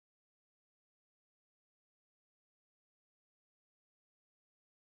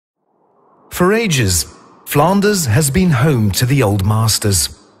For ages, Flanders has been home to the old masters.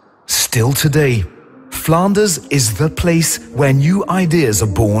 Still today, Flanders is the place where new ideas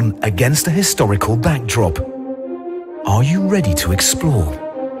are born against a historical backdrop. Are you ready to explore?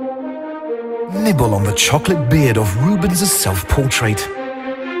 Nibble on the chocolate beard of Rubens' self-portrait.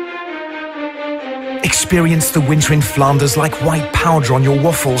 Experience the winter in Flanders like white powder on your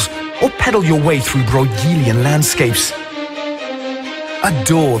waffles, or pedal your way through Bruegelian landscapes.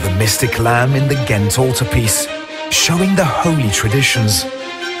 Adore the mystic lamb in the Ghent altarpiece, showing the holy traditions.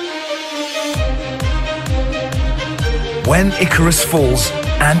 When Icarus falls,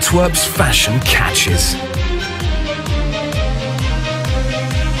 Antwerp's fashion catches.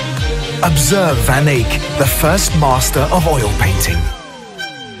 Observe Van Eyck, the first master of oil painting.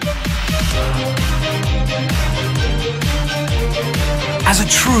 As a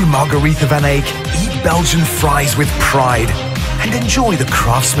true Margaretha Van Eyck, eat Belgian fries with pride and enjoy the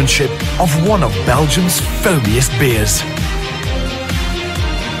craftsmanship of one of Belgium's foamiest beers.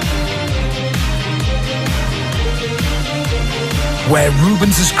 Where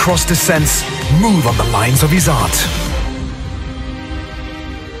Rubens' cross descents, move on the lines of his art.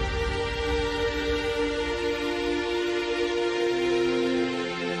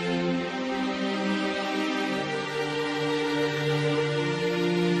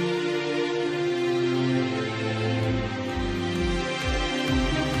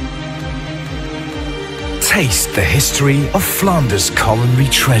 Taste the history of Flanders' culinary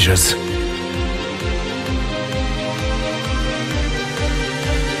treasures.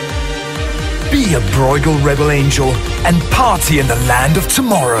 Be a Bruegel rebel angel and party in the land of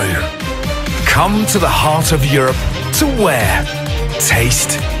tomorrow. Come to the heart of Europe to wear,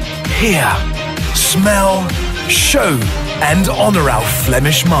 taste, hear, smell, show and honor our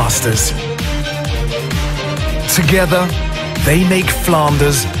Flemish masters. Together, they make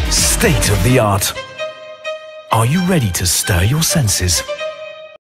Flanders state of the art. Are you ready to stir your senses?